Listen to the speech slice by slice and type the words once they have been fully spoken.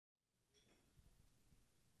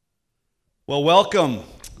Well, welcome.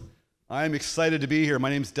 I'm excited to be here. My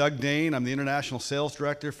name's Doug Dane. I'm the International Sales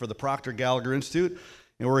Director for the Proctor Gallagher Institute,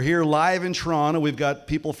 and we're here live in Toronto. We've got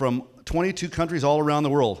people from 22 countries all around the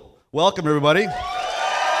world. Welcome, everybody. And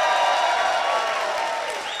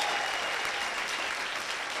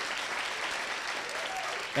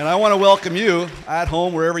I want to welcome you at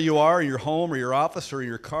home, wherever you are, in your home or your office or in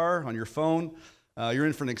your car, on your phone. You're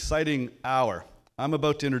in for an exciting hour. I'm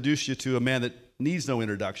about to introduce you to a man that needs no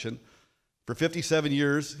introduction. For 57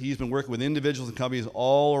 years, he's been working with individuals and companies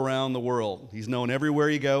all around the world. He's known everywhere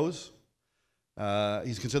he goes.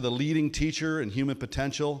 He's considered the leading teacher in human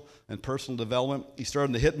potential and personal development. He starred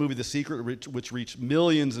in the hit movie The Secret, which reached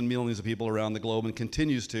millions and millions of people around the globe and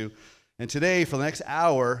continues to. And today, for the next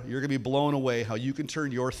hour, you're going to be blown away how you can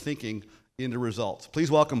turn your thinking into results. Please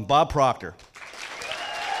welcome Bob Proctor.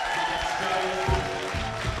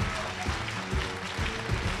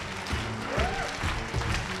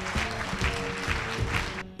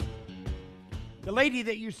 The lady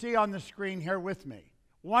that you see on the screen here with me,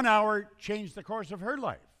 1 hour changed the course of her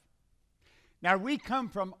life. Now, we come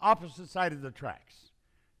from opposite side of the tracks.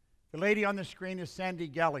 The lady on the screen is Sandy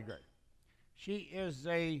Gallagher. She is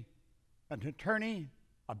an attorney,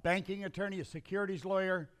 a banking attorney, a securities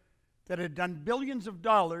lawyer that had done billions of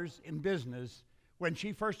dollars in business when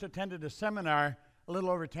she first attended a seminar a little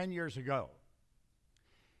over 10 years ago.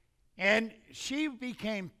 And she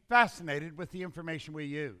became fascinated with the information we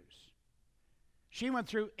use. She went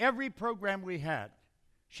through every program we had.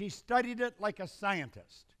 She studied it like a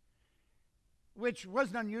scientist, which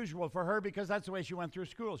wasn't unusual for her because that's the way she went through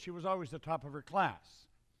school. She was always the top of her class.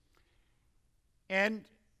 And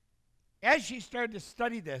as she started to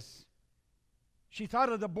study this, she thought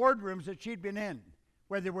of the boardrooms that she'd been in,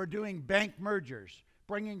 where they were doing bank mergers,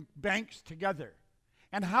 bringing banks together,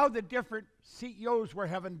 and how the different CEOs were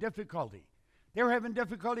having difficulty. They were having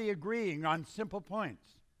difficulty agreeing on simple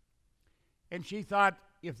points. And she thought,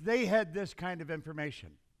 if they had this kind of information.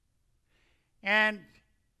 And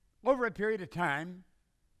over a period of time,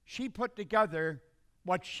 she put together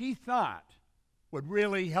what she thought would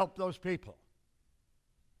really help those people.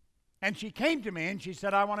 And she came to me and she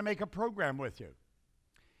said, I want to make a program with you.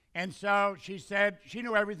 And so she said she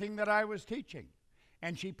knew everything that I was teaching.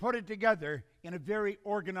 And she put it together in a very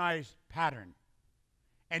organized pattern.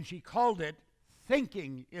 And she called it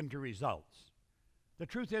Thinking into Results. The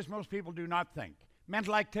truth is, most people do not think.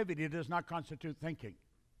 Mental activity does not constitute thinking.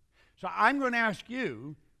 So I'm going to ask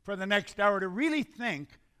you for the next hour to really think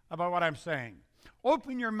about what I'm saying.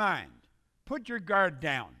 Open your mind. Put your guard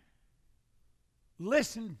down.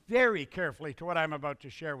 Listen very carefully to what I'm about to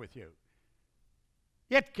share with you.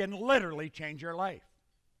 It can literally change your life.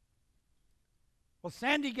 Well,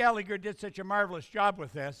 Sandy Gallagher did such a marvelous job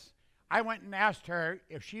with this, I went and asked her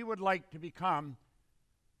if she would like to become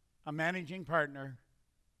a managing partner,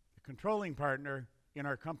 a controlling partner in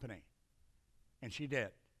our company. And she did.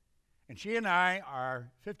 And she and I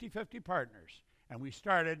are 50-50 partners, and we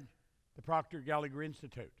started the Proctor Gallagher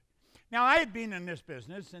Institute. Now, I had been in this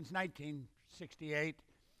business since 1968.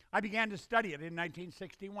 I began to study it in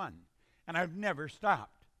 1961, and I've never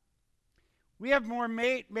stopped. We have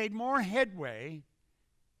made more headway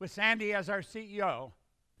with Sandy as our CEO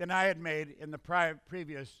than I had made in the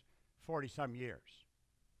previous 40-some years.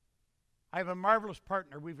 I have a marvelous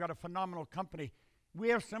partner. We've got a phenomenal company. We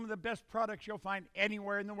have some of the best products you'll find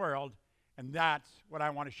anywhere in the world, and that's what I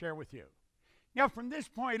want to share with you. Now, from this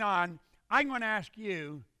point on, I'm going to ask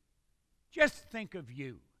you, just think of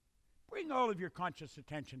you. Bring all of your conscious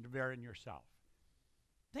attention to bear in yourself.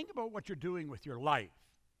 Think about what you're doing with your life.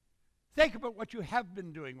 Think about what you have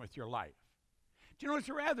been doing with your life. Do you know, it's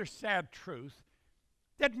a rather sad truth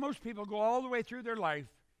that most people go all the way through their life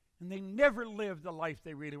and they never live the life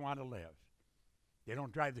they really want to live. They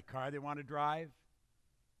don't drive the car they want to drive.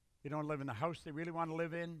 They don't live in the house they really want to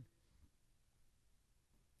live in.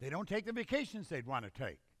 They don't take the vacations they'd want to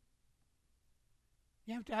take.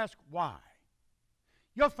 You have to ask why.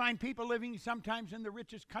 You'll find people living sometimes in the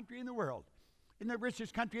richest country in the world, in the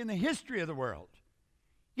richest country in the history of the world,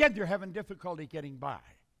 yet they're having difficulty getting by.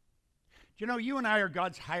 Do you know, you and I are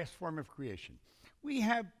God's highest form of creation. We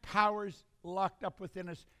have powers locked up within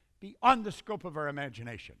us beyond the scope of our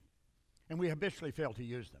imagination, and we habitually fail to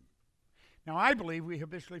use them. Now, I believe we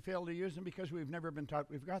habitually fail to use them because we've never been taught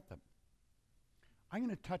we've got them. I'm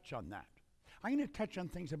going to touch on that. I'm going to touch on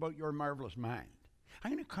things about your marvelous mind.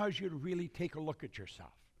 I'm going to cause you to really take a look at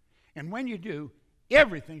yourself. And when you do,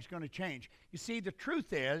 everything's going to change. You see, the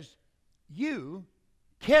truth is, you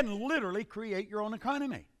can literally create your own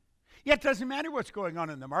economy. Yet it doesn't matter what's going on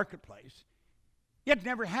in the marketplace. It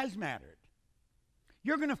never has mattered.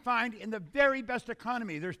 You're going to find in the very best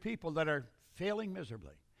economy, there's people that are failing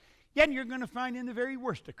miserably. Yet you're going to find in the very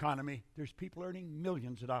worst economy, there's people earning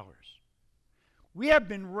millions of dollars. We have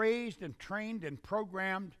been raised and trained and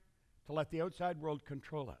programmed to let the outside world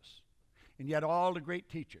control us. And yet all the great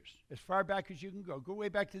teachers, as far back as you can go way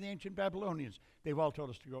back to the ancient Babylonians, they've all told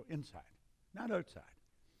us to go inside, not outside.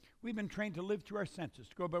 We've been trained to live through our senses,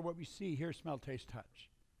 to go by what we see, hear, smell, taste, touch.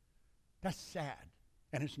 That's sad,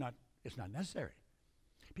 and it's not necessary.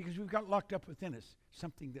 Because we've got locked up within us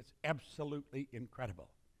something that's absolutely incredible.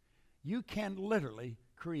 You can literally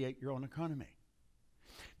create your own economy.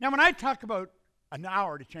 Now, when I talk about an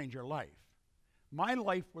hour to change your life, my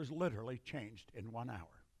life was literally changed in 1 hour.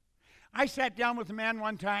 I sat down with a man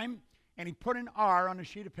one time, and he put an R on a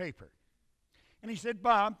sheet of paper. And he said,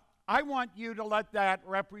 Bob, I want you to let that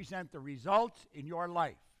represent the results in your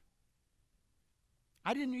life.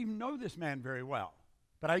 I didn't even know this man very well,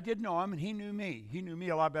 but I did know him, and he knew me. He knew me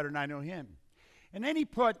a lot better than I know him. And then he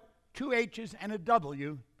put 2 H's and a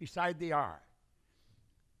W beside the R.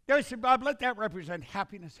 Then I said, Bob, let that represent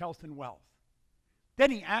happiness, health, and wealth.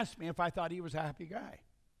 Then he asked me if I thought he was a happy guy.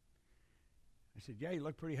 I said, yeah, you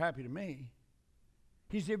look pretty happy to me.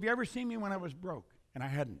 He said, have you ever seen me when I was broke? And I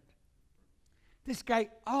hadn't. This guy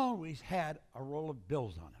always had a roll of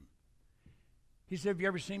bills on him. He said, have you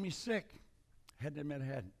ever seen me sick? I had to admit I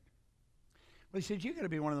hadn't. Well, he said, you're going to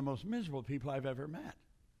be one of the most miserable people I've ever met.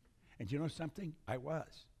 And you know something? I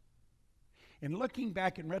was. And looking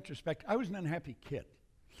back in retrospect, I was an unhappy kid.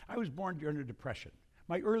 I was born during the Depression.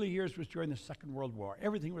 My early years was during the Second World War.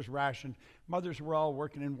 Everything was rationed. Mothers were all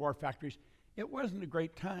working in war factories. It wasn't a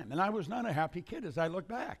great time, and I was not a happy kid as I look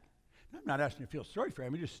back. I'm not asking you to feel sorry for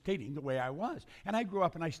him. I'm just stating the way I was. And I grew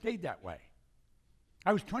up and I stayed that way.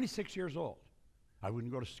 I was 26 years old. I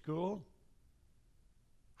wouldn't go to school.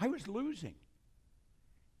 I was losing.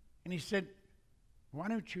 And he said, why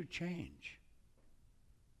don't you change?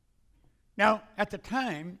 Now, at the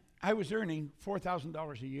time, I was earning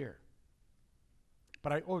 $4,000 a year,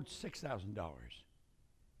 but I owed $6,000.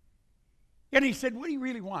 And he said, what do you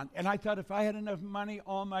really want? And I thought if I had enough money,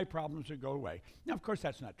 all my problems would go away. Now, of course,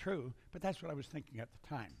 that's not true, but that's what I was thinking at the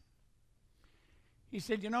time. He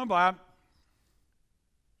said, you know, Bob,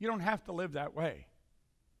 you don't have to live that way.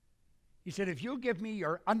 He said, if you'll give me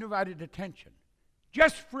your undivided attention,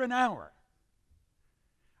 just for an hour,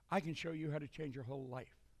 I can show you how to change your whole life.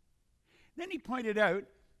 Then he pointed out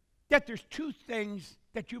that there's 2 things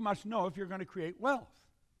that you must know if you're going to create wealth.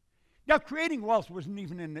 Now, creating wealth wasn't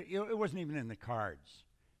even in the cards.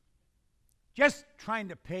 Just trying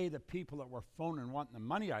to pay the people that were phoning wanting the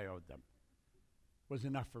money I owed them was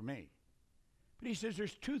enough for me. But he says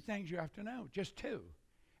there's 2 things you have to know, just 2.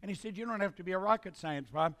 And he said you don't have to be a rocket science,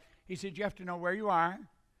 Bob. He said you have to know where you are,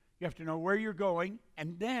 you have to know where you're going,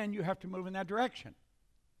 and then you have to move in that direction.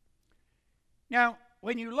 Now,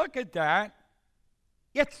 when you look at that,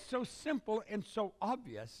 it's so simple and so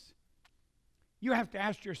obvious. You have to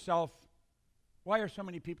ask yourself, why are so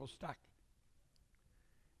many people stuck?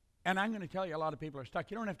 And I'm going to tell you a lot of people are stuck.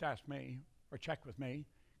 You don't have to ask me or check with me.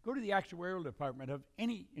 Go to the actuarial department of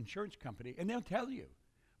any insurance company, and they'll tell you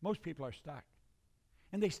most people are stuck.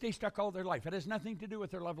 And they stay stuck all their life. It has nothing to do with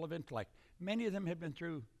their level of intellect. Many of them have been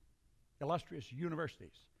through illustrious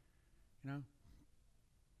universities, you know.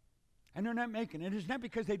 And they're not making it. It's not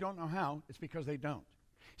because they don't know how. It's because they don't.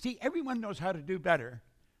 See, everyone knows how to do better.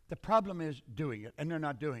 The problem is doing it, and they're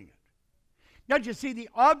not doing it. Now, you see, the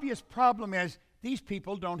obvious problem is these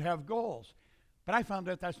people don't have goals. But I found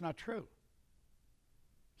out that's not true.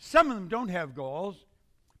 Some of them don't have goals,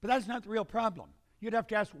 but that's not the real problem. You'd have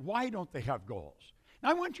to ask, why don't they have goals? Now,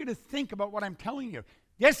 I want you to think about what I'm telling you.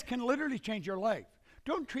 This can literally change your life.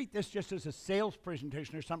 Don't treat this just as a sales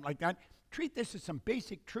presentation or something like that. Treat this as some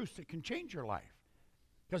basic truths that can change your life,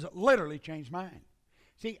 because it literally changed mine.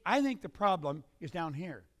 See, I think the problem is down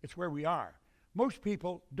here. It's where we are. Most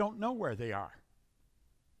people don't know where they are.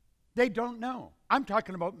 They don't know. I'm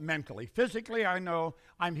talking about mentally. Physically, I know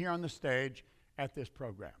I'm here on the stage at this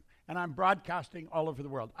program, and I'm broadcasting all over the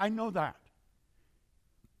world. I know that.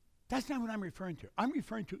 That's not what I'm referring to. I'm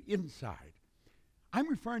referring to inside. I'm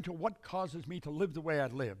referring to what causes me to live the way I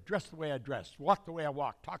live, dress the way I dress, walk the way I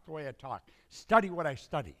walk, talk the way I talk, study what I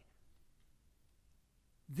study.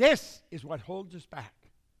 This is what holds us back.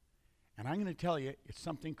 And I'm going to tell you, it's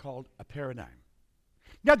something called a paradigm.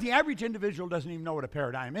 Now, the average individual doesn't even know what a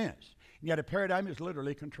paradigm is. And yet a paradigm is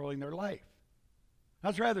literally controlling their life.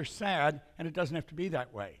 That's rather sad, and it doesn't have to be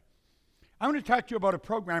that way. I want to talk to you about a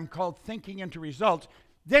program called Thinking into Results.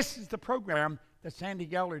 This is the program that Sandy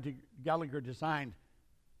Gallagher designed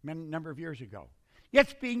a number of years ago.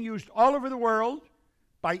 It's being used all over the world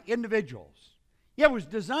by individuals. It was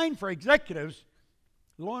designed for executives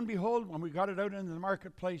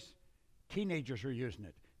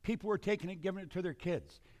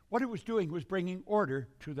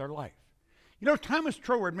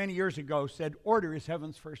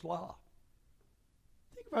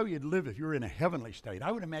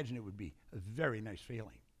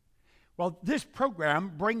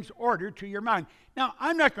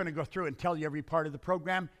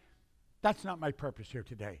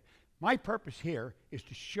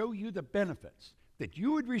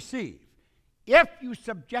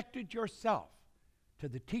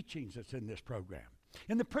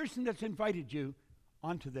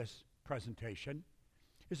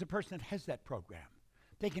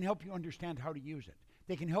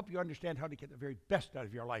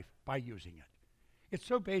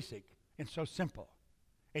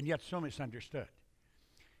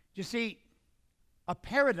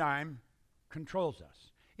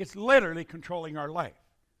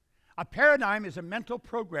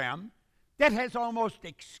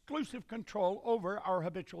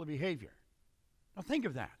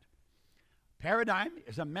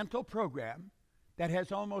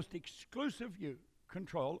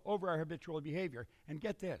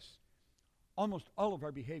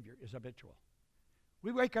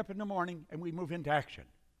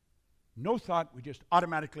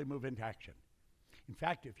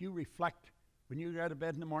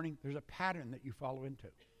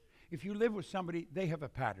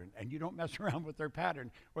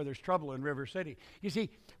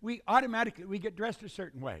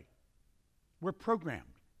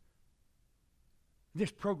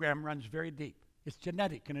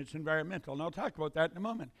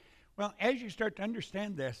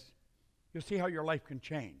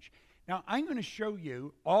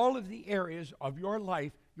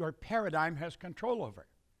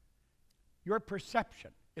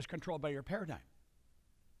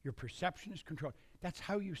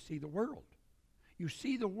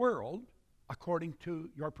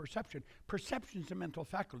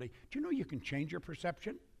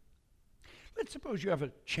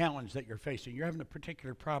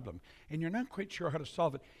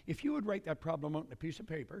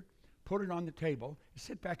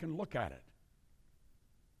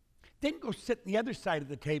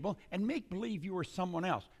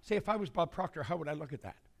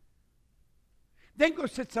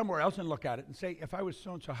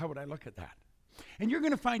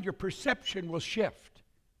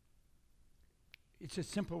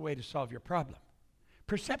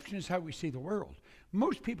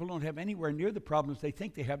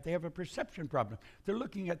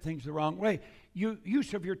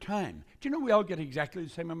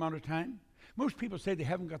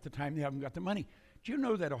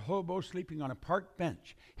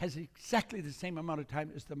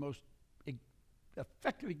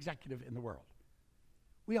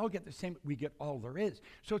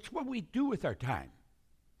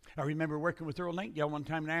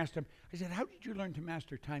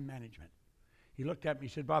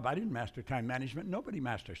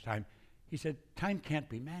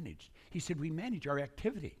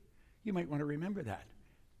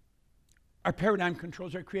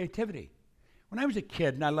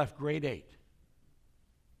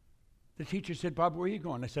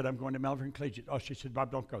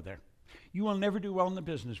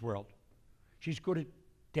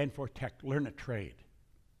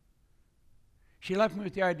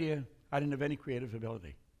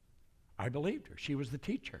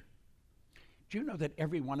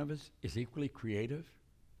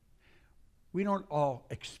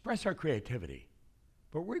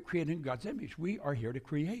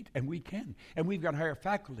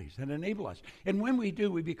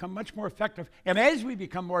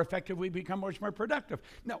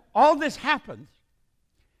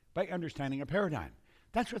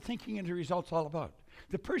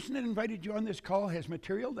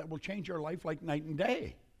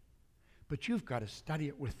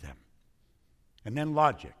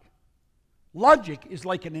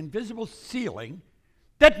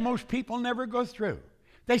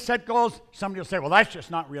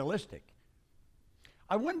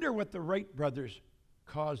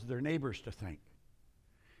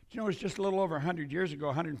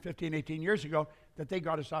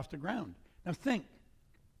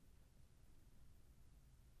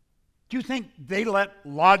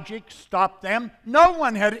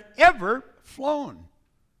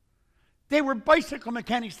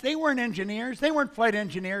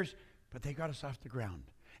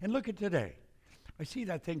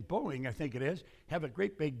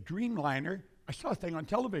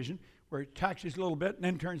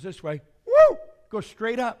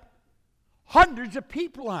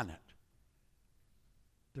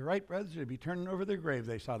The Wright brothers would be turning over their grave if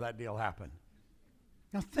they saw that deal happen.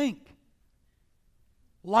 Now think.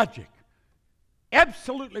 Logic.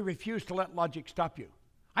 Absolutely refuse to let logic stop you.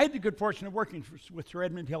 I had the good fortune of working with Sir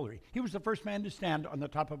Edmund Hillary. He was the first man to stand on the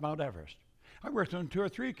top of Mount Everest. I worked on 2 or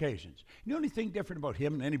 3 occasions. The only thing different about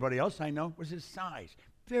him and anybody else I know was his size.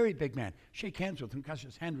 Very big man. Shake hands with him because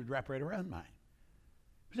his hand would wrap right around mine.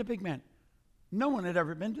 He was a big man. No one had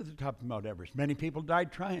ever been to the top of Mount Everest. Many people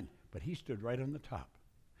died trying, but he stood right on the top.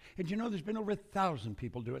 And you know, there's been over 1,000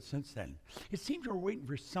 people do it since then. It seems we're waiting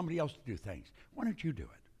for somebody else to do things. Why don't you do it?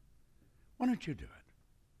 Why don't you do it?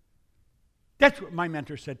 That's what my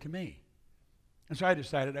mentor said to me. And so I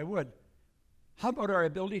decided I would. How about our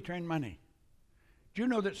ability to earn money? Do you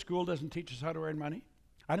know that school doesn't teach us how to earn money?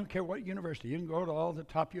 I don't care what university. You can go to all the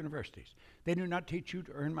top universities. They do not teach you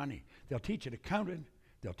to earn money. They'll teach you to count it.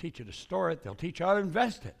 They'll teach you to store it. They'll teach you how to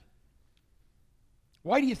invest it.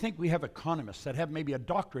 Why do you think we have economists that have maybe a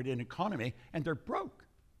doctorate in economy and they're broke?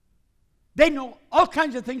 They know all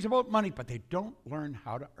kinds of things about money, but they don't learn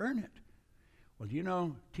how to earn it. Well, you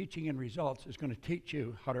know, teaching in results is going to teach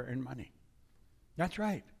you how to earn money. That's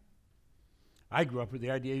right. I grew up with the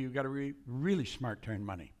idea you've got to be really smart to earn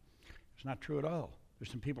money. It's not true at all. There's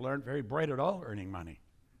some people that aren't very bright at all earning money.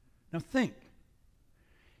 Now think.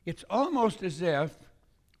 It's almost as if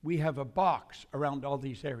we have a box around all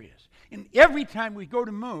these areas. And every time we go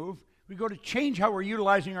to move, we go to change how we're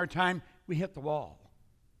utilizing our time, we hit the wall.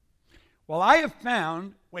 Well, I have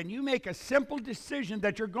found when you make a simple decision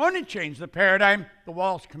that you're going to change the paradigm, the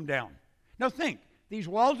walls come down. Now think, these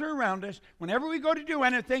walls are around us. Whenever we go to do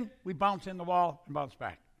anything, we bounce in the wall and bounce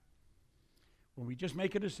back. When we just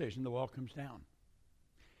make a decision, the wall comes down.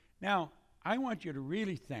 Now, I want you to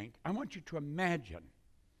really think, I want you to imagine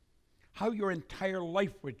how your entire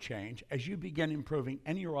life would change as you begin improving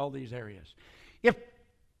any or all these areas. If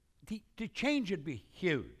the change would be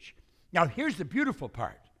huge. Now, here's the beautiful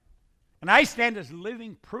part. And I stand as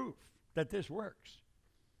living proof that this works.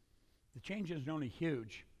 The change isn't only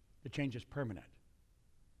huge, the change is permanent.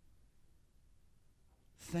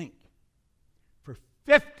 Think. For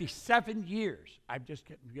 57 years, I've just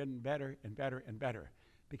getting better and better and better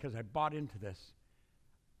because I bought into this.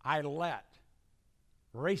 I let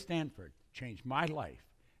Ray Stanford changed my life,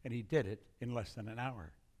 and he did it in less than an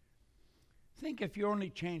hour. Think if you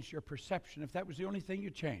only changed your perception, if that was the only thing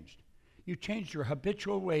you changed your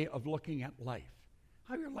habitual way of looking at life,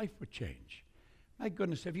 how your life would change. My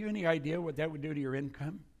goodness, have you any idea what that would do to your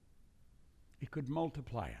income? It could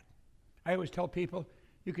multiply it. I always tell people,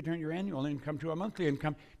 you could turn your annual income to a monthly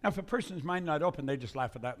income. Now, if a person's mind not open, they just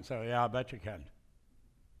laugh at that and say, yeah, I bet you can.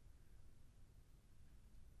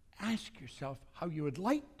 Ask yourself how you would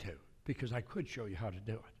like to, because I could show you how to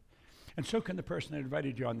do it. And so can the person that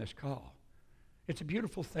invited you on this call. It's a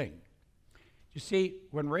beautiful thing. You see,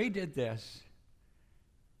 when Ray did this,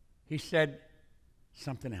 he said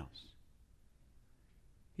something else.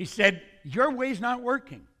 He said, your way's not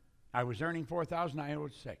working. I was earning $4,000, I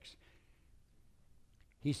owed $6,000.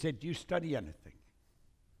 He said, do you study anything?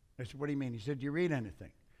 I said, what do you mean? He said, do you read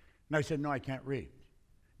anything? And I said, no, I can't read.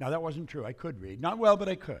 Now, that wasn't true. I could read. Not well, but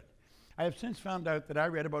I could. I have since found out that I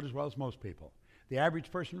read about as well as most people. The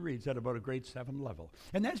average person reads at about a grade 7 level.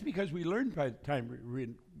 And that's because we learn by the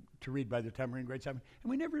time to read by the time we're in grade 7, and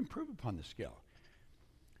we never improve upon the skill.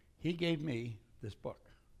 He gave me this book.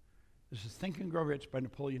 This is Think and Grow Rich by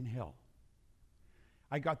Napoleon Hill.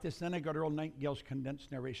 I got this, then I got Earl Nightingale's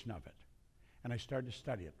condensed narration of it. And I started to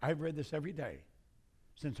study it. I've read this every day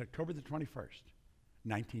since October the 21st,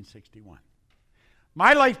 1961.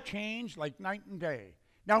 My life changed like night and day.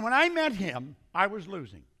 Now, when I met him, I was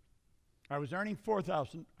losing. I was earning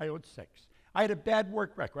 $4,000, I owed $6,000. I had a bad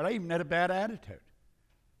work record. I even had a bad attitude.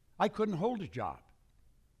 I couldn't hold a job.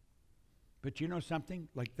 But you know something?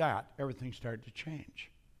 Like that, everything started to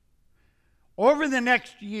change. Over the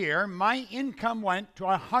next year, my income went to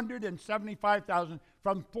 $175,000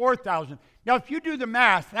 from $4,000. Now, if you do the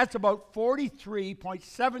math, that's about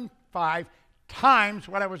 43.75 times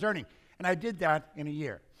what I was earning. And I did that in a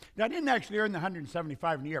year. Now, I didn't actually earn the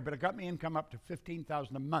 $175,000 in a year, but it got my income up to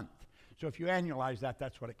 $15,000 a month. So if you annualize that,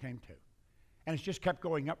 that's what it came to. And it's just kept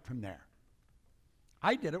going up from there.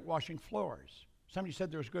 I did it washing floors. Somebody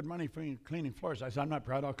said there was good money for cleaning floors. I said, I'm not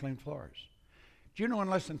proud, I'll clean floors. Do you know in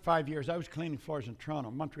less than 5 years, I was cleaning floors in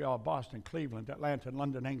Toronto, Montreal, Boston, Cleveland, Atlanta, and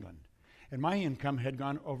London, England. And my income had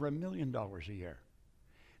gone over $1 million a year.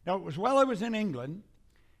 Now, it was while I was in England,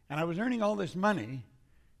 and I was earning all this money,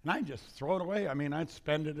 and I'd just throw it away. I mean, I'd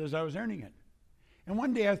spend it as I was earning it. And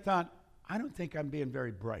one day I thought, I don't think I'm being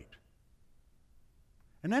very bright.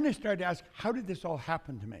 And then I started to ask, how did this all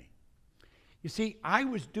happen to me? You see, I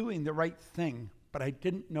was doing the right thing but I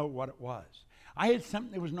didn't know what it was. I had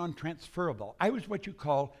something that was non-transferable. I was what you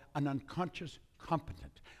call an unconscious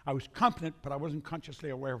competent. I was competent, but I wasn't consciously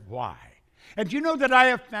aware of why. And you know that I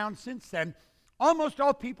have found since then, almost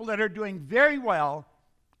all people that are doing very well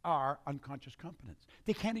are unconscious competents.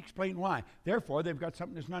 They can't explain why. Therefore, they've got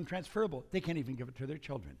something that's non-transferable. They can't even give it to their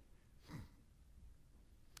children.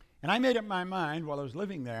 And I made up my mind while I was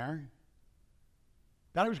living there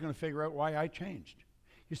that I was going to figure out why I changed.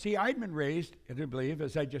 You see, I'd been raised, I do believe,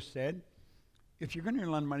 as I just said, if you're going to earn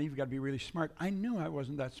a lot of money, you've got to be really smart. I knew I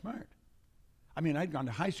wasn't that smart. I mean, I'd gone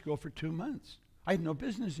to high school for 2 months. I had no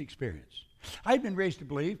business experience. I'd been raised to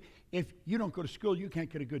believe if you don't go to school, you can't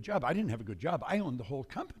get a good job. I didn't have a good job. I owned the whole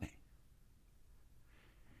company.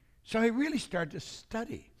 So I really started to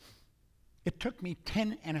study. It took me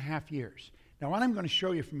 10 and a half years. Now, what I'm going to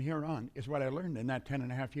show you from here on is what I learned in that 10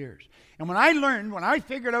 and a half years. And when I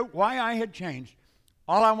figured out why I had changed,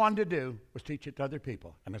 all I wanted to do was teach it to other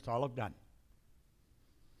people, and that's all I've done.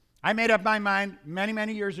 I made up my mind many,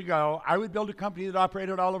 many years ago, I would build a company that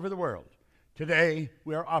operated all over the world. Today,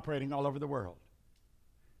 we are operating all over the world.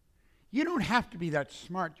 You don't have to be that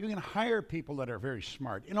smart. You can hire people that are very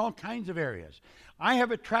smart in all kinds of areas. I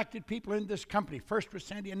have attracted people in this company, first with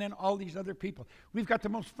Sandy and then all these other people. We've got the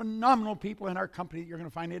most phenomenal people in our company that you're going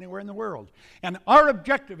to find anywhere in the world. And our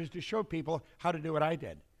objective is to show people how to do what I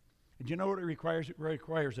did. And you know what it requires? It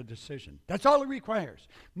requires a decision. That's all it requires.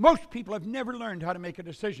 Most people have never learned how to make a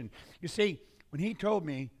decision. You see, when he told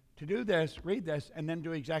me to do this, read this, and then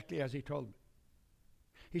do exactly as he told me,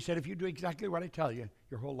 he said, if you do exactly what I tell you,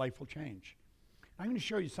 your whole life will change. I'm going to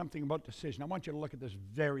show you something about decision. I want you to look at this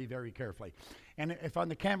very, very carefully. And if on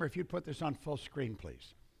the camera, if you'd put this on full screen,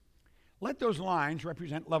 please. Let those lines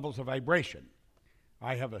represent levels of vibration.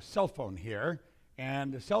 I have a cell phone here,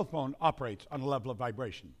 and the cell phone operates on a level of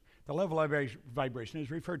vibration. The level of vibration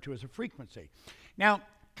is referred to as a frequency. Now,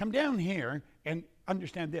 come down here and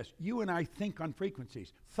understand this. You and I think on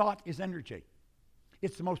frequencies. Thought is energy.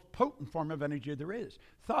 It's the most potent form of energy there is.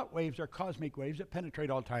 Thought waves are cosmic waves that penetrate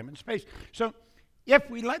all time and space. So if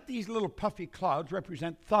we let these little puffy clouds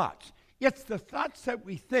represent thoughts, it's the thoughts that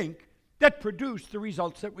we think that produce the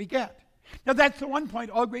results that we get. Now that's the one point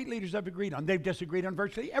all great leaders have agreed on. They've disagreed on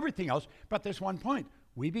virtually everything else, but this one point.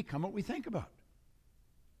 We become what we think about.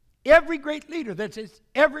 Every great leader that's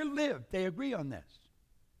ever lived, they agree on this.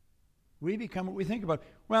 We become what we think about.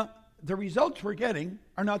 Well, the results we're getting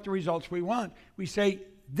are not the results we want. We say,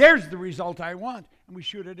 there's the result I want, and we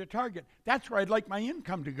shoot at a target. That's where I'd like my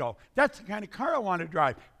income to go. That's the kind of car I want to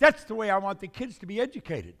drive. That's the way I want the kids to be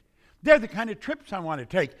educated. They're the kind of trips I want to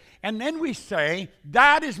take. And then we say,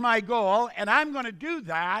 that is my goal, and I'm going to do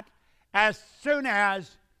that as soon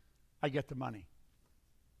as I get the money.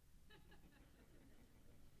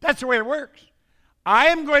 That's the way it works. I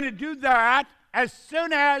am going to do that as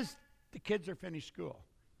soon as the kids are finished school.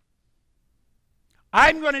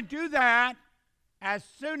 I'm going to do that as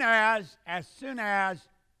soon as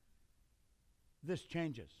this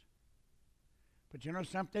changes. But you know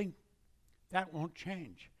something? That won't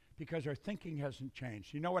change because our thinking hasn't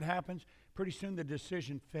changed. You know what happens? Pretty soon the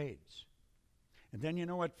decision fades. And then you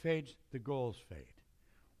know what fades? The goals fade.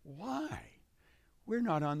 Why? We're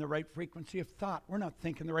not on the right frequency of thought. We're not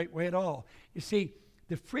thinking the right way at all. You see,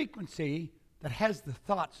 the frequency that has the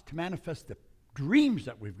thoughts to manifest the dreams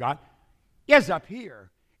that we've got is up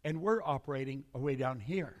here, and we're operating way down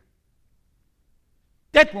here.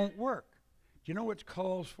 That won't work. Do you know what it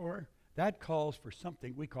calls for? That calls for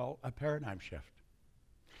something we call a paradigm shift.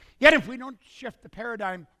 Yet if we don't shift the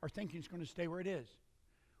paradigm, our thinking is going to stay where it is.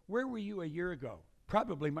 Where were you a year ago?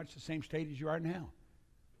 Probably much the same state as you are now.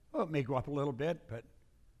 Well, it may go up a little bit, but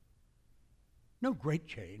no great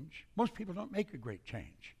change. Most people don't make a great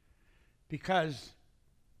change because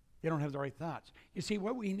they don't have the right thoughts. You see,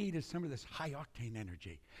 what we need is some of this high-octane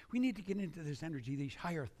energy. We need to get into this energy, these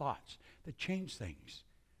higher thoughts that change things.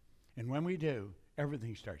 And when we do,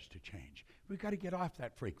 everything starts to change. We've got to get off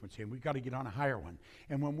that frequency, and we've got to get on a higher one.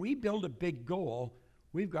 And when we build a big goal,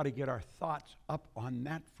 we've got to get our thoughts up on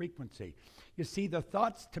that frequency. You see, the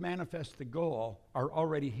thoughts to manifest the goal are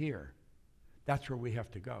already here. That's where we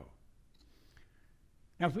have to go.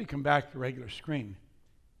 Now, if we come back to the regular screen,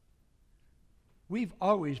 we've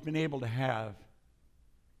always been able to have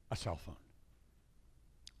a cell phone.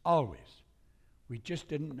 Always. We just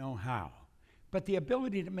didn't know how. But the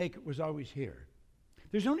ability to make it was always here.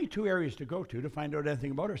 There's only two areas to go to find out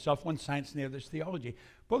anything about ourselves. One's science and the other is theology.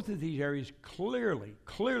 Both of these areas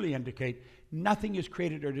clearly indicate nothing is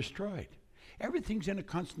created or destroyed. Everything's in a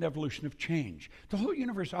constant evolution of change. The whole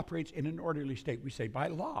universe operates in an orderly state, we say, by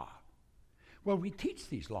law. Well, we teach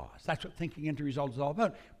these laws. That's what thinking into results is all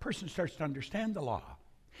about. A person starts to understand the law.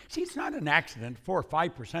 See, it's not an accident 4 or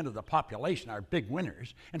 5% of the population are big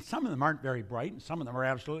winners, and some of them aren't very bright, and some of them are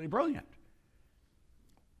absolutely brilliant.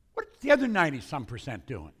 What's the other 90-some%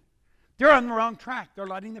 doing? They're on the wrong track. They're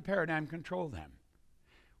letting the paradigm control them.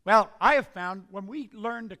 Well, I have found when we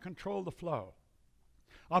learn to control the flow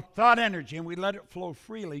of thought energy and we let it flow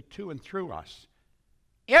freely to and through us,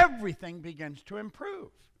 everything begins to improve.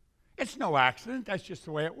 It's no accident. That's just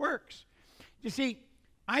the way it works. You see,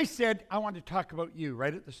 I said I want to talk about you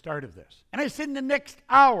right at the start of this. And I said in the next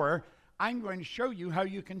hour, I'm going to show you how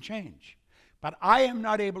you can change. But I am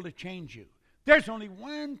not able to change you. There's only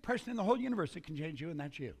one person in the whole universe that can change you, and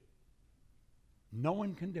that's you. No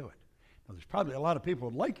one can do it. Now, there's probably a lot of people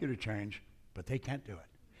who would like you to change, but they can't do it.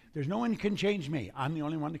 There's no one who can change me. I'm the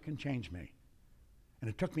only one that can change me. And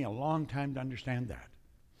it took me a long time to understand that.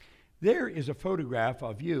 There is a photograph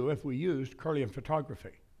of you if we used Kirlian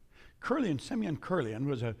photography. Semyon Kirlian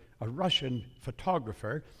was a Russian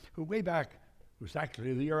photographer who way back, it was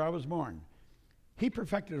actually the year I was born, he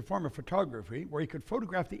perfected a form of photography where he could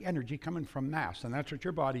photograph the energy coming from mass, and that's what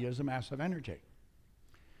your body is, a mass of energy.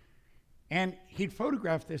 And he'd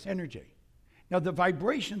photograph this energy. Now, the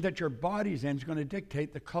vibration that your body's in is going to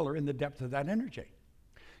dictate the color and the depth of that energy.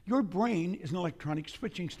 Your brain is an electronic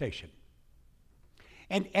switching station.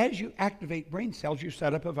 And as you activate brain cells, you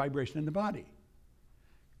set up a vibration in the body.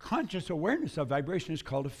 Conscious awareness of vibration is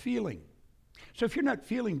called a feeling. So if you're not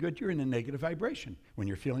feeling good, you're in a negative vibration. When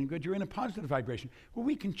you're feeling good, you're in a positive vibration. Well,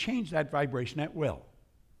 we can change that vibration at will.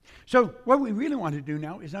 So what we really want to do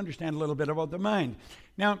now is understand a little bit about the mind.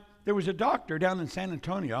 Now, there was a doctor down in San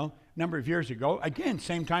Antonio a number of years ago, again,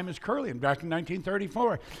 same time as Kirlian, back in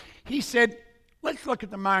 1934. He said, let's look at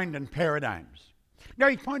the mind and paradigms. Now,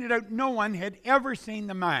 he pointed out no one had ever seen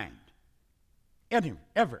the mind.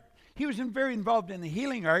 Ever. He was very involved in the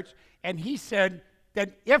healing arts, and he said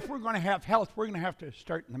that if we're going to have health, we're going to have to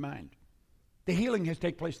start in the mind. The healing has to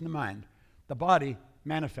take place in the mind. The body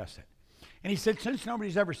manifests it. And he said, since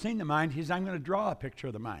nobody's ever seen the mind, I'm going to draw a picture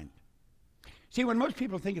of the mind. See, when most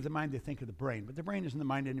people think of the mind, they think of the brain, but the brain isn't the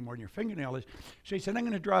mind any more than your fingernail is. So he said, I'm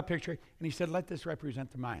going to draw a picture, and he said, let this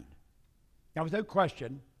represent the mind. Now, without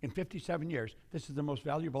question, in 57 years, this is the most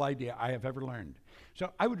valuable idea I have ever learned.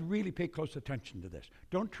 So I would really pay close attention to this.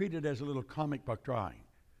 Don't treat it as a little comic book drawing.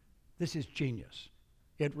 This is genius.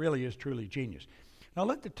 It really is truly genius. Now,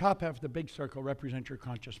 let the top half of the big circle represent your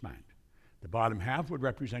conscious mind. The bottom half would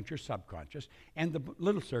represent your subconscious, and the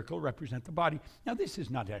little circle represent the body. Now, this is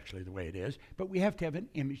not actually the way it is, but we have to have an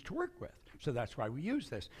image to work with. So that's why we use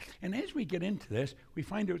this. And as we get into this, we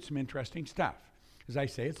find out some interesting stuff. As I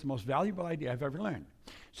say, it's the most valuable idea I've ever learned.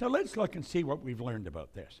 So let's look and see what we've learned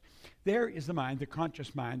about this. There is the mind, the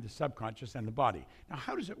conscious mind, the subconscious, and the body. Now,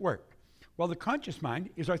 how does it work? Well, the conscious mind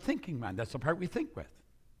is our thinking mind. That's the part we think with.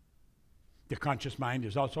 The conscious mind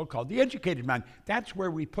is also called the educated mind. That's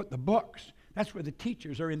where we put the books. That's where the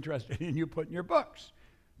teachers are interested in you putting your books.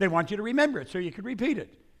 They want you to remember it so you can repeat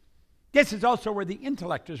it. This is also where the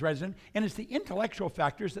intellect is resident, and it's the intellectual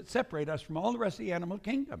factors that separate us from all the rest of the animal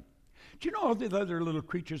kingdom. Do you know all the other little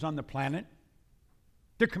creatures on the planet?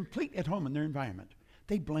 They're complete at home in their environment.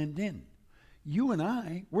 They blend in. You and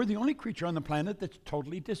I, we're the only creature on the planet that's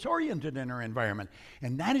totally disoriented in our environment.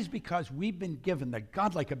 And that is because we've been given the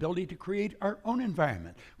godlike ability to create our own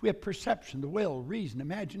environment. We have perception, the will, reason,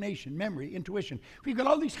 imagination, memory, intuition. We've got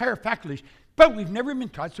all these higher faculties, but we've never been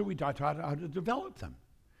taught, so we taught how to develop them.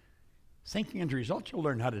 Thinking into results, you'll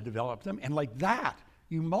learn how to develop them, and like that,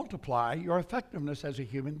 you multiply your effectiveness as a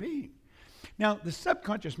human being. Now, the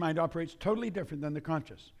subconscious mind operates totally different than the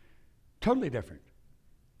conscious. Totally different.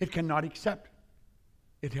 It cannot accept.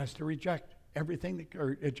 It has to reject everything,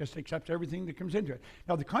 or it just accepts everything that comes into it.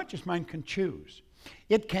 Now, the conscious mind can choose.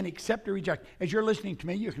 It can accept or reject. As you're listening to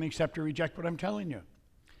me, you can accept or reject what I'm telling you.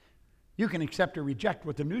 You can accept or reject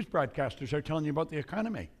what the news broadcasters are telling you about the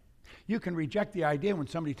economy. You can reject the idea when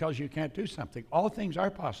somebody tells you can't do something. All things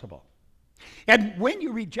are possible. And when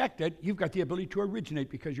you reject it, you've got the ability to originate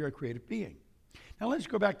because you're a creative being. Now let's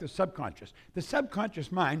go back to the subconscious. The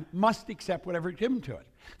subconscious mind must accept whatever is given to it.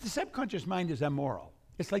 The subconscious mind is immoral.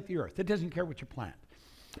 It's like the earth. It doesn't care what you plant.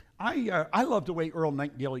 I love the way Earl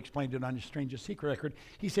Nightingale explained it on his Strangest Secret record.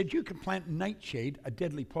 He said you could plant nightshade, a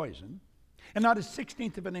deadly poison, and not a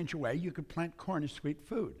 16th of an inch away you could plant corn as sweet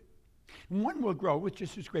food. And one will grow with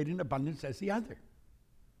just as great an abundance as the other.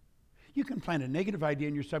 You can plant a negative idea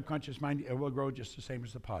in your subconscious mind, it will grow just the same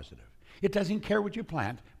as the positive. It doesn't care what you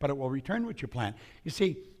plant, but it will return what you plant. You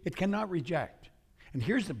see, it cannot reject. And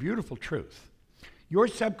here's the beautiful truth. Your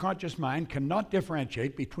subconscious mind cannot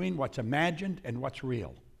differentiate between what's imagined and what's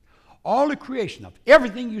real. All the creation of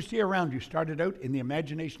everything you see around you started out in the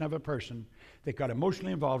imagination of a person that got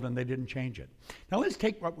emotionally involved and they didn't change it. Now let's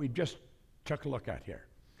take what we just took a look at here.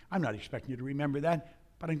 I'm not expecting you to remember that,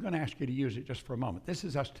 but I'm going to ask you to use it just for a moment. This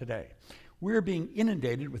is us today. We're being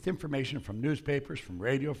inundated with information from newspapers, from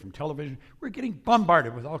radio, from television. We're getting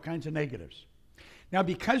bombarded with all kinds of negatives. Now,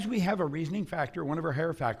 because we have a reasoning factor, one of our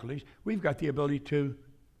higher faculties, we've got the ability to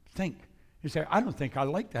think. You say, I don't think I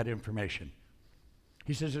like that information.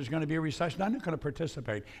 He says there's going to be a recession. I'm not going to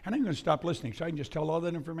participate, and I'm going to stop listening so I can just tell all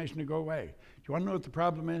that information to go away. Do you want to know what the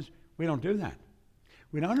problem is? We don't do that.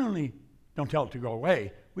 We not only don't tell it to go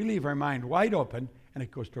away, we leave our mind wide open, and it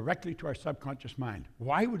goes directly to our subconscious mind.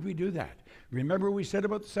 Why would we do that? Remember what we said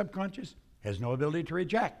about the subconscious? It has no ability to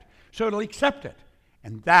reject, so it'll accept it,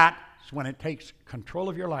 and that's when it takes control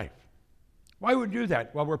of your life. Why would we do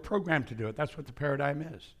that? Well, we're programmed to do it. That's what the paradigm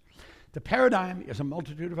is. The paradigm is a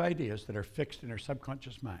multitude of ideas that are fixed in our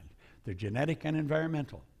subconscious mind. They're genetic and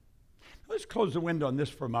environmental. Now, let's close the window on this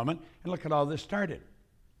for a moment and look at how this started.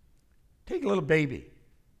 Take a little baby.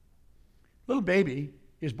 Little baby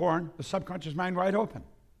is born with subconscious mind wide open.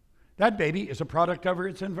 That baby is a product of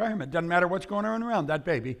its environment. Doesn't matter what's going on around that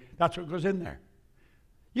baby, that's what goes in there.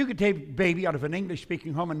 You could take a baby out of an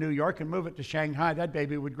English-speaking home in New York and move it to Shanghai. That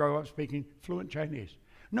baby would grow up speaking fluent Chinese.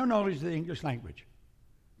 No knowledge of the English language.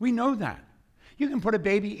 We know that. You can put a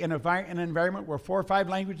baby in an environment where 4 or 5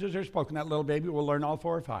 languages are spoken. That little baby will learn all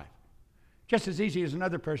 4 or 5. Just as easy as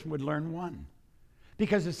another person would learn 1.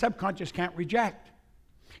 Because the subconscious can't reject.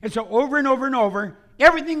 And so over and over and over,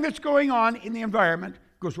 everything that's going on in the environment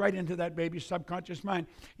goes right into that baby's subconscious mind.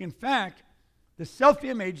 In fact, the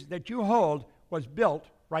self-image that you hold was built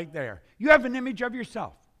right there. You have an image of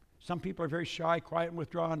yourself. Some people are very shy, quiet, and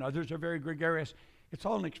withdrawn. Others are very gregarious. It's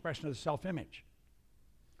all an expression of the self-image.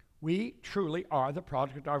 We truly are the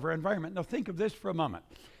product of our environment. Now think of this for a moment.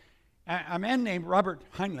 A man named Robert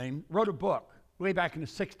Heinlein wrote a book way back in the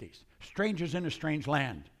 60s, Strangers in a Strange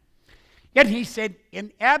Land. Yet he said,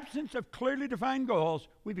 in absence of clearly defined goals,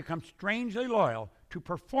 we become strangely loyal to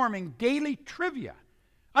performing daily trivia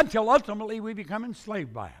until ultimately we become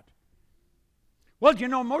enslaved by it. Well, you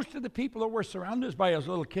know, most of the people that we're surrounded by as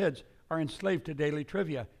little kids are enslaved to daily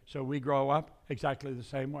trivia, so we grow up exactly the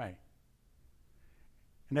same way.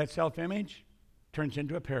 And that self-image turns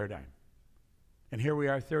into a paradigm. And here we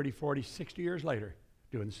are 30, 40, 60 years later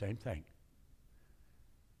doing the same thing.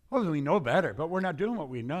 Well, we know better, but we're not doing what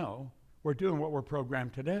we know. We're doing what we're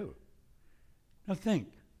programmed to do. Now think.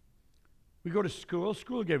 We go to school.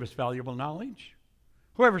 School gave us valuable knowledge.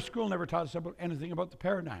 However, school never taught us anything about the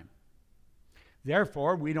paradigm.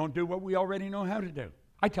 Therefore, we don't do what we already know how to do.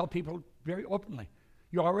 I tell people very openly,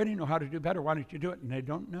 you already know how to do better. Why don't you do it? And they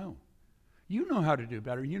don't know. You know how to do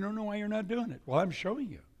better. You don't know why you're not doing it. Well, I'm showing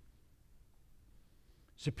you.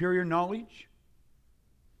 Superior knowledge,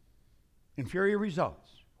 inferior results.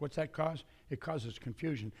 What's that cause? It causes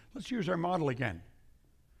confusion. Let's use our model again.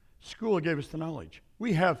 School gave us the knowledge.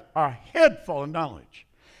 We have a head full of knowledge.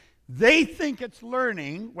 They think it's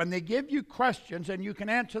learning when they give you questions and you can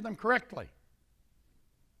answer them correctly.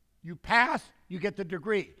 You pass, you get the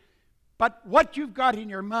degree. But what you've got in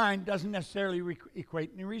your mind doesn't necessarily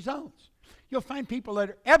equate in results. You'll find people that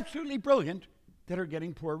are absolutely brilliant that are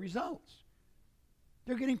getting poor results.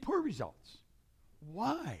 They're getting poor results.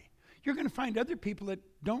 Why? You're going to find other people that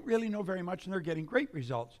don't really know very much and they're getting great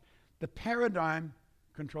results. The paradigm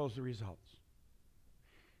controls the results.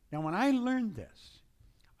 Now, when I learned this,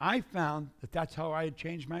 I found that that's how I had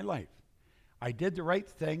changed my life. I did the right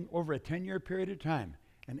thing over a 10-year period of time,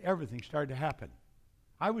 and everything started to happen.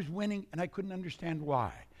 I was winning, and I couldn't understand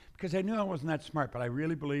why. Because I knew I wasn't that smart, but I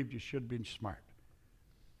really believed you should be smart.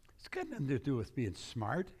 It's got nothing to do with being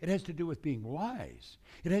smart. It has to do with being wise.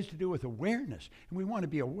 It has to do with awareness, and we want to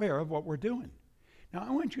be aware of what we're doing. Now,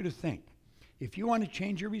 I want you to think, if you want to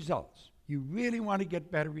change your results, you really want to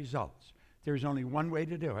get better results, there's only one way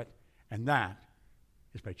to do it, and that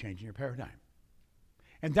is by changing your paradigm.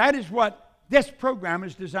 And that is what this program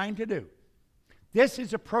is designed to do. This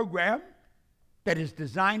is a program that is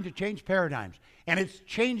designed to change paradigms, and it's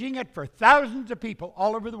changing it for thousands of people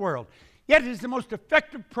all over the world. Yet it is the most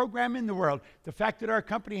effective program in the world. The fact that our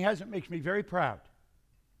company has it makes me very proud.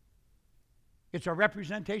 It's a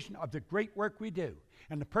representation of the great work we do,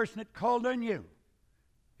 and the person that called on you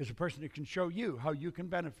is a person that can show you how you can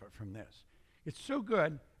benefit from this. It's so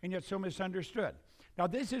good and yet so misunderstood. Now,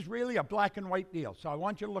 this is really a black and white deal, so I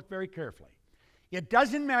want you to look very carefully. It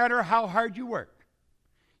doesn't matter how hard you work.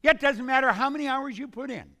 It doesn't matter how many hours you put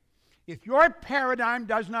in. If your paradigm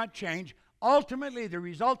does not change, ultimately the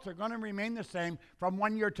results are going to remain the same from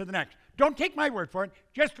one year to the next. Don't take my word for it.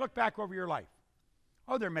 Just look back over your life.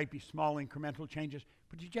 Oh, there may be small incremental changes,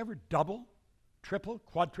 but did you ever double, triple,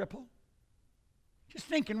 quadruple? Just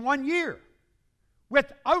think in 1 year,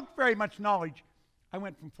 without very much knowledge, I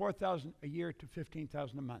went from $4,000 a year to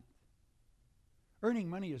 $15,000 a month. Earning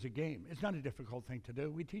money is a game. It's not a difficult thing to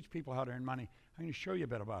do. We teach people how to earn money. I'm going to show you a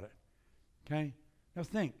bit about it. Okay? Now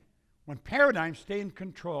think, when paradigms stay in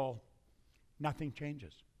control, nothing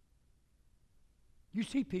changes. You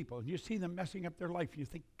see people, and you see them messing up their life, and you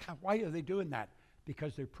think, God, why are they doing that?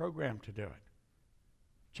 Because they're programmed to do it.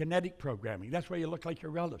 Genetic programming. That's why you look like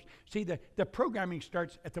your relatives. See, the programming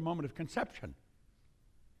starts at the moment of conception.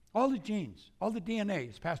 All the genes, all the DNA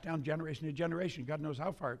is passed down generation to generation. God knows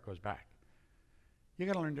how far it goes back. You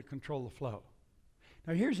got to learn to control the flow.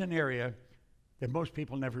 Now, here's an area that most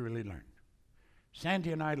people never really learn.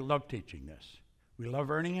 Sandy and I love teaching this. We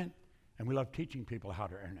love earning it, and we love teaching people how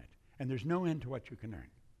to earn it. And there's no end to what you can earn.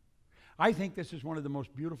 I think this is one of the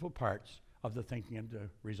most beautiful parts of the Thinking into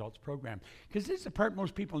Results program, because this is the part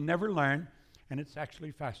most people never learn, and it's actually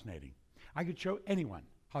fascinating. I could show anyone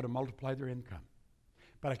how to multiply their income,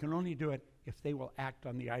 but I can only do it if they will act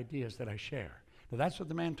on the ideas that I share. Now, that's what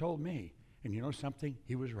the man told me, and you know something?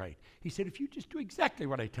 He was right. He said, if you just do exactly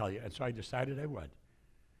what I tell you, and so I decided I would.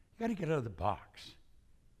 You got to get out of the box.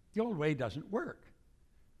 The old way doesn't work.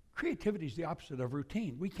 Creativity is the opposite of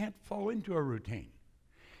routine. We can't fall into a routine.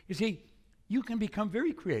 You see, you can become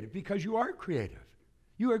very creative because you are creative.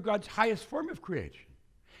 You are God's highest form of creation.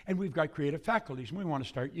 And we've got creative faculties, and we want to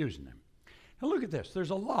start using them. Now look at this. There's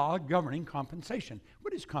a law governing compensation.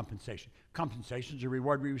 What is compensation? Compensation is a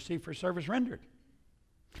reward we receive for service rendered.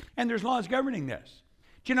 And there's laws governing this.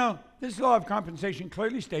 Do you know, this law of compensation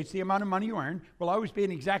clearly states the amount of money you earn will always be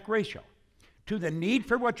an exact ratio to the need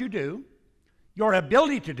for what you do, your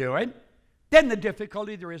ability to do it, then the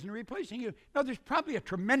difficulty there is in replacing you. Now, there's probably a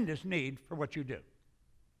tremendous need for what you do.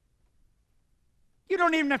 You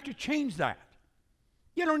don't even have to change that.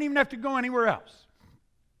 You don't even have to go anywhere else.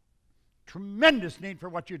 Tremendous need for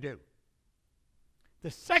what you do.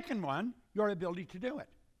 The second one, your ability to do it.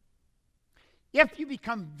 If you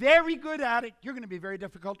become very good at it, you're going to be very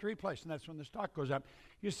difficult to replace, and that's when the stock goes up.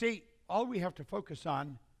 You see, all we have to focus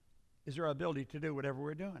on is our ability to do whatever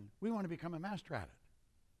we're doing. We want to become a master at it.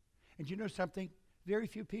 And you know something? Very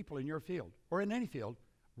few people in your field, or in any field,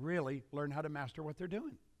 really learn how to master what they're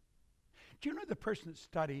doing. Do you know the person that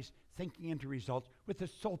studies thinking into results with the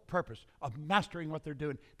sole purpose of mastering what they're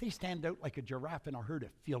doing? They stand out like a giraffe in a herd of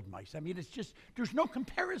field mice. I mean, it's just, there's no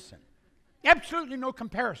comparison. Absolutely no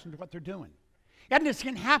comparison to what they're doing. And this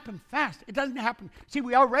can happen fast. It doesn't happen. See,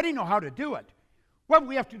 we already know how to do it. What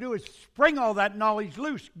we have to do is spring all that knowledge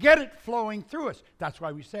loose, get it flowing through us. That's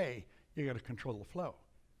why we say you got to control the flow.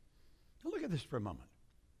 Now look at this for a moment.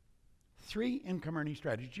 3 income earning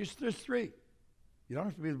strategies. Just there's 3. You don't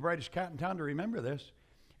have to be the brightest cat in town to remember this.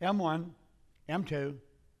 M1, M2,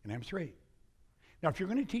 and M3. Now, if you're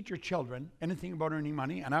going to teach your children anything about earning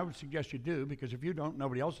money, and I would suggest you do, because if you don't,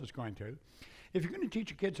 nobody else is going to. If you're going to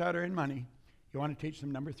teach your kids how to earn money, you want to teach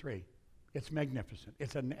them number 3. It's magnificent.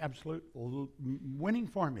 It's an absolute winning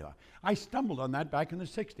formula. I stumbled on that back in the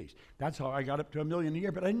 60s. That's how I got up to $1 million a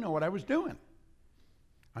year, but I didn't know what I was doing.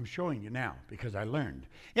 I'm showing you now because I learned.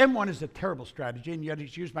 M1 is a terrible strategy, and yet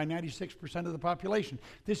it's used by 96% of the population.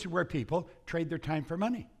 This is where people trade their time for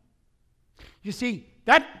money. You see,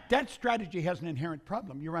 that strategy has an inherent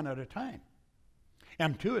problem. You run out of time.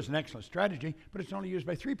 M2 is an excellent strategy, but it's only used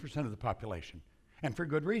by 3% of the population, and for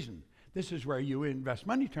good reason. This is where you invest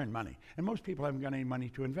money to earn money, and most people haven't got any money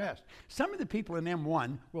to invest. Some of the people in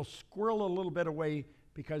M1 will squirrel a little bit away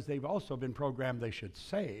because they've also been programmed they should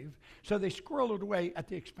save, so they squirrel it away at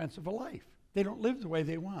the expense of a life. They don't live the way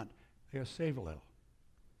they want. They just save a little.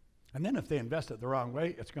 And then if they invest it the wrong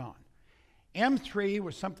way, it's gone. M3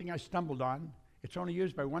 was something I stumbled on. It's only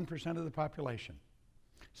used by 1% of the population.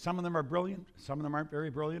 Some of them are brilliant. Some of them aren't very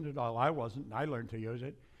brilliant at all. I wasn't. I learned to use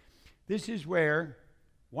it. This is where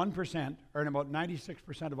 1% earn about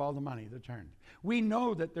 96% of all the money that's earned. We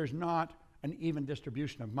know that there's not an even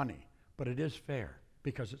distribution of money, but it is fair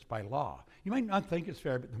because it's by law. You might not think it's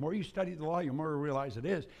fair, but the more you study the law, the more you realize it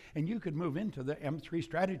is. And you could move into the M3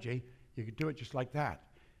 strategy. You could do it just like that.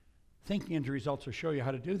 Thinking into results will show you how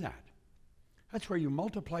to do that. That's where you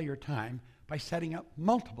multiply your time by setting up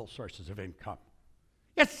multiple sources of income.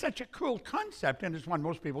 It's such a cool concept, and it's one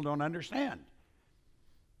most people don't understand.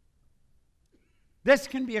 This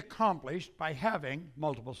can be accomplished by having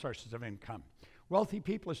multiple sources of income. Wealthy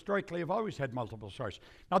people historically have always had multiple sources.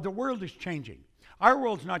 Now, the world is changing. Our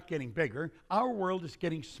world's not getting bigger. Our world is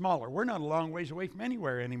getting smaller. We're not a long ways away from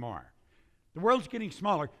anywhere anymore. The world's getting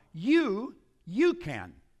smaller. You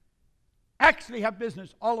can actually have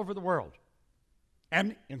business all over the world.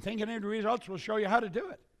 And in Thinking Into Results, we'll show you how to do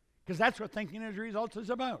it, because that's what Thinking Into Results is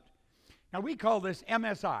about. Now, we call this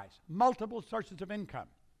MSIs, multiple sources of income.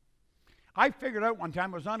 I figured out one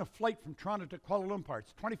time, I was on a flight from Toronto to Kuala Lumpur.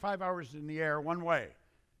 It's 25 hours in the air, one way.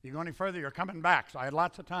 You go any further, you're coming back, so I had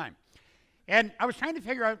lots of time. And I was trying to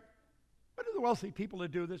figure out, what do the wealthy people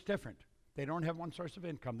that do that's different? They don't have one source of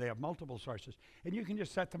income. They have multiple sources, and you can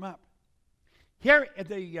just set them up. Here at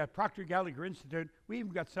the Proctor Gallagher Institute, we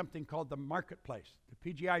even got something called the Marketplace,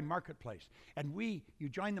 the PGI Marketplace. And you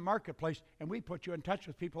join the Marketplace, and we put you in touch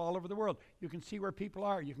with people all over the world. You can see where people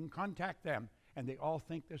are. You can contact them, and they all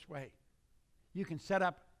think this way. You can set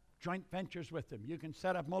up joint ventures with them. You can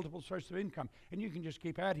set up multiple sources of income, and you can just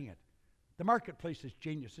keep adding it. The Marketplace is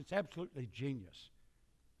genius. It's absolutely genius.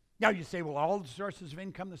 Now you say, well, all the sources of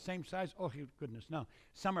income the same size? Oh, goodness, no.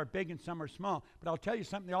 Some are big and some are small. But I'll tell you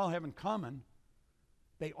something they all have in common.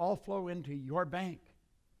 They all flow into your bank.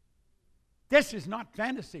 This is not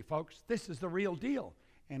fantasy, folks. This is the real deal.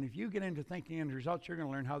 And if you get into Thinking Into Results, you're going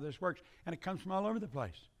to learn how this works. And it comes from all over the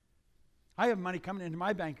place. I have money coming into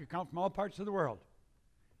my bank account from all parts of the world,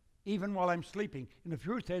 even while I'm sleeping. And the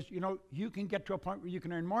truth is, you can get to a point where you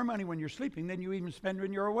can earn more money when you're sleeping than you even spend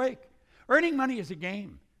when you're awake. Earning money is a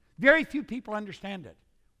game. Very few people understand it.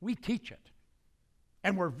 We teach it,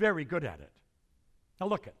 and we're very good at it. Now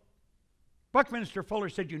look at Buckminster Fuller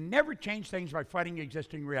said, you never change things by fighting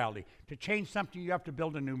existing reality. To change something, you have to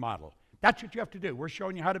build a new model. That's what you have to do. We're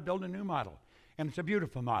showing you how to build a new model, and it's a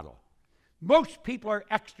beautiful model. Most people are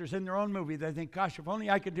extras in their own movie. They think, gosh, if only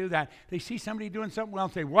I could do that. They see somebody doing something well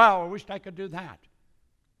and say, wow, I wished I could do that.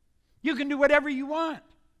 You can do whatever you want,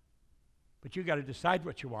 but you got to decide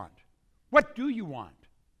what you want. What do you want?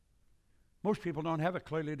 Most people don't have a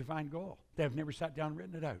clearly defined goal. They've never sat down and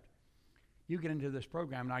written it out. You get into this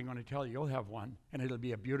program, and I'm going to tell you, you'll have one, and it'll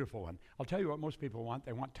be a beautiful one. I'll tell you what most people want.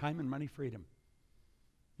 They want time and money freedom.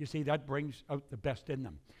 You see, that brings out the best in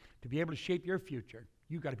them. To be able to shape your future,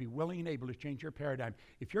 you've got to be willing and able to change your paradigm.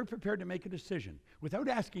 If you're prepared to make a decision without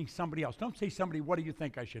asking somebody else, don't say somebody, what do you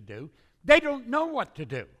think I should do? They don't know what to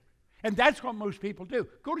do. And that's what most people do.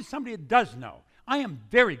 Go to somebody that does know. I am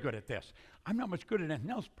very good at this. I'm not much good at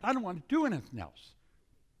anything else, but I don't want to do anything else.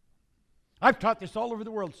 I've taught this all over the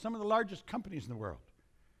world, some of the largest companies in the world.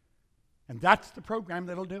 And that's the program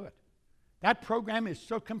that'll do it. That program is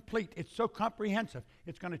so complete, it's so comprehensive,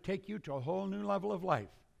 it's going to take you to a whole new level of life.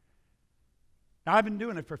 Now, I've been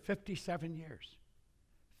doing it for 57 years.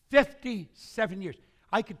 57 years.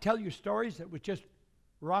 I could tell you stories that would just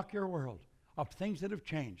rock your world of things that have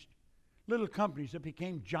changed. Little companies that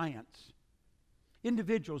became giants.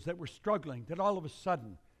 Individuals that were struggling that all of a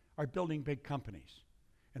sudden are building big companies.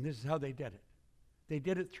 And this is how they did it. They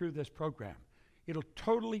did it through this program. It'll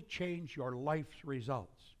totally change your life's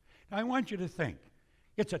results. Now, I want you to think.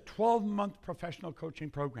 It's a 12-month professional coaching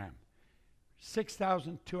program.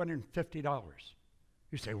 $6,250.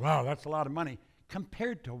 You say, wow, that's a lot of money.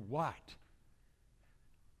 Compared to what?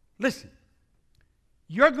 Listen,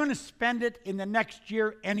 you're going to spend it in the next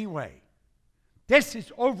year anyway. This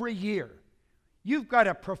is over a year. You've got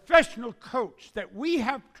a professional coach that we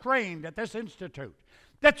have trained at this institute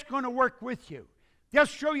that's going to work with you. They'll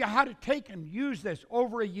show you how to take and use this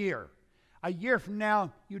over a year. A year from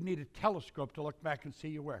now, you'd need a telescope to look back and see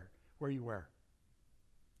you where you were.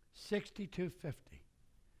 $6,250.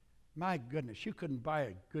 My goodness, you couldn't buy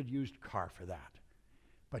a good used car for that.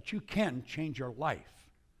 But you can change your life.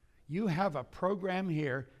 You have a program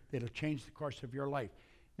here that'll change the course of your life.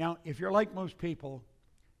 Now, if you're like most people,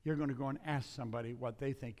 you're going to go and ask somebody what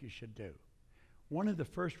they think you should do. One of the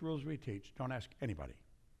first rules we teach, don't ask anybody.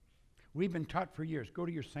 We've been taught for years, go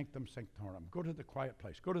to your sanctum sanctorum, go to the quiet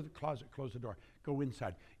place, go to the closet, close the door, go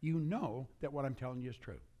inside. You know that what I'm telling you is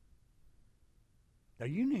true. Now,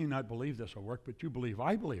 you may not believe this will work, but you believe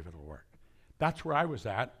I believe it'll work. That's where I was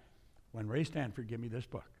at when Ray Stanford gave me this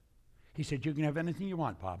book. He said, you can have anything you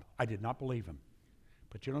want, Bob. I did not believe him.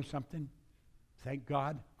 But you know something? Thank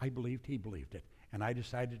God I believed he believed it, and I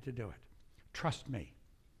decided to do it. Trust me.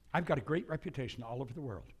 I've got a great reputation all over the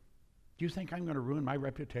world. Do you think I'm going to ruin my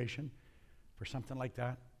reputation for something like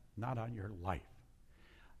that? Not on your life.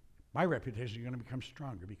 My reputation is going to become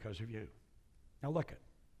stronger because of you. Now look it.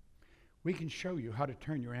 We can show you how to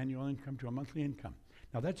turn your annual income to a monthly income.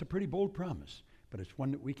 Now that's a pretty bold promise, but it's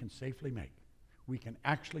one that we can safely make. We can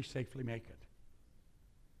actually safely make it.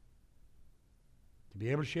 To be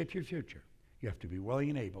able to shape your future, you have to be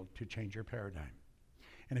willing and able to change your paradigm.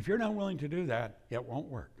 And if you're not willing to do that, it won't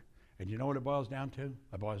work. And you know what it boils down to?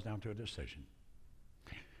 It boils down to a decision.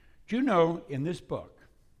 Do you know in this book,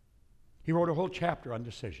 he wrote a whole chapter on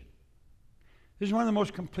decision. This is one of the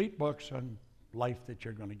most complete books on life that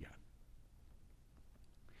you're going to get.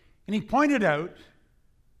 And he pointed out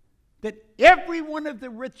that every one of the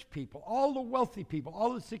rich people, all the wealthy people,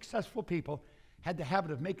 all the successful people had the habit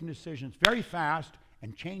of making decisions very fast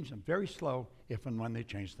and change them very slow if and when they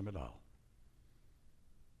changed them at all.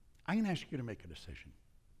 I'm going to ask you to make a decision.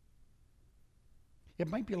 It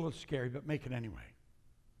might be a little scary, but make it anyway.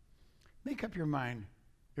 Make up your mind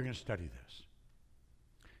you're going to study this.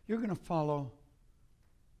 You're going to follow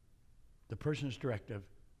the person's directive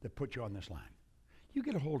that put you on this line. You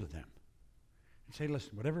get a hold of them and say,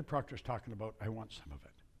 listen, whatever Proctor's talking about, I want some of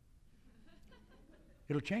it.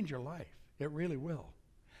 It'll change your life. It really will.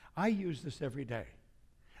 I use this every day.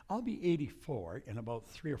 I'll be 84 in about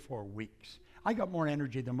 3 or 4 weeks. I got more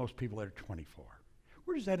energy than most people that are 24.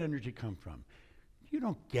 Where does that energy come from? You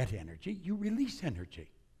don't get energy, you release energy.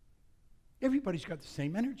 Everybody's got the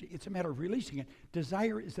same energy. It's a matter of releasing it.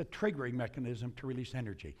 Desire is a triggering mechanism to release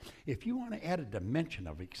energy. If you want to add a dimension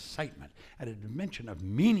of excitement, add a dimension of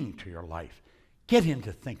meaning to your life, get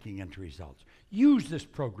into thinking into results. Use this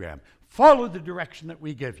program. Follow the direction that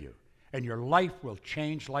we give you, and your life will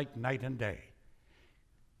change like night and day.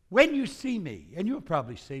 When you see me, and you'll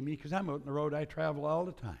probably see me because I'm out on the road, I travel all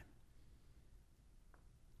the time,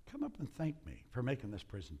 come up and thank me for making this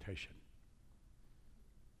presentation.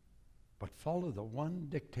 But follow the one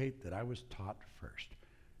dictate that I was taught first.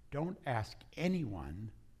 Don't ask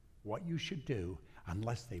anyone what you should do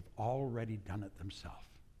unless they've already done it themselves.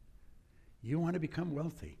 You want to become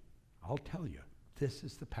wealthy, I'll tell you, this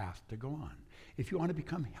is the path to go on. If you want to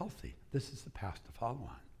become healthy, this is the path to follow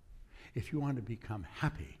on. If you want to become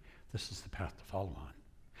happy, this is the path to follow on.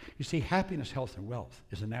 You see, happiness, health, and wealth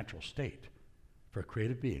is a natural state for a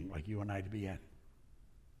creative being like you and I to be in.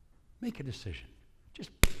 Make a decision.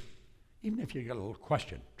 Just, even if you got a little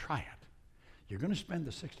question, try it. You're going to spend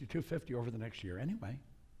the $62.50 over the next year anyway.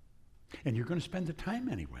 And you're going to spend the time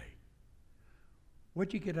anyway. What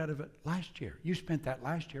did you get out of it last year? You spent that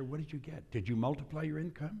last year. What did you get? Did you multiply your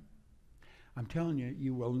income? I'm telling you,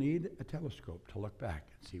 you will need a telescope to look back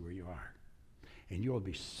and see where you are. And you will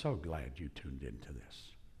be so glad you tuned into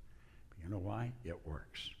this. But you know why? It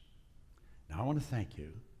works. Now I want to thank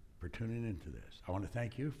you for tuning into this. I want to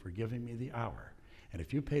thank you for giving me the hour. And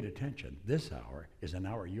if you paid attention, this hour is an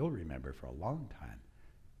hour you'll remember for a long time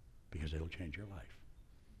because it'll change your life.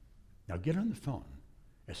 Now get on the phone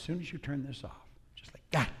as soon as you turn this off. Just like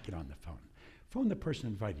that, get on the phone. Phone the person who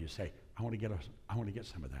invited you. Say, I want to get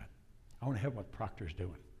some of that. I want to have what Proctor's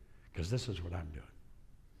doing because this is what I'm doing.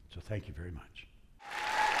 So thank you very much.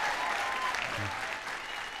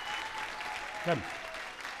 Good.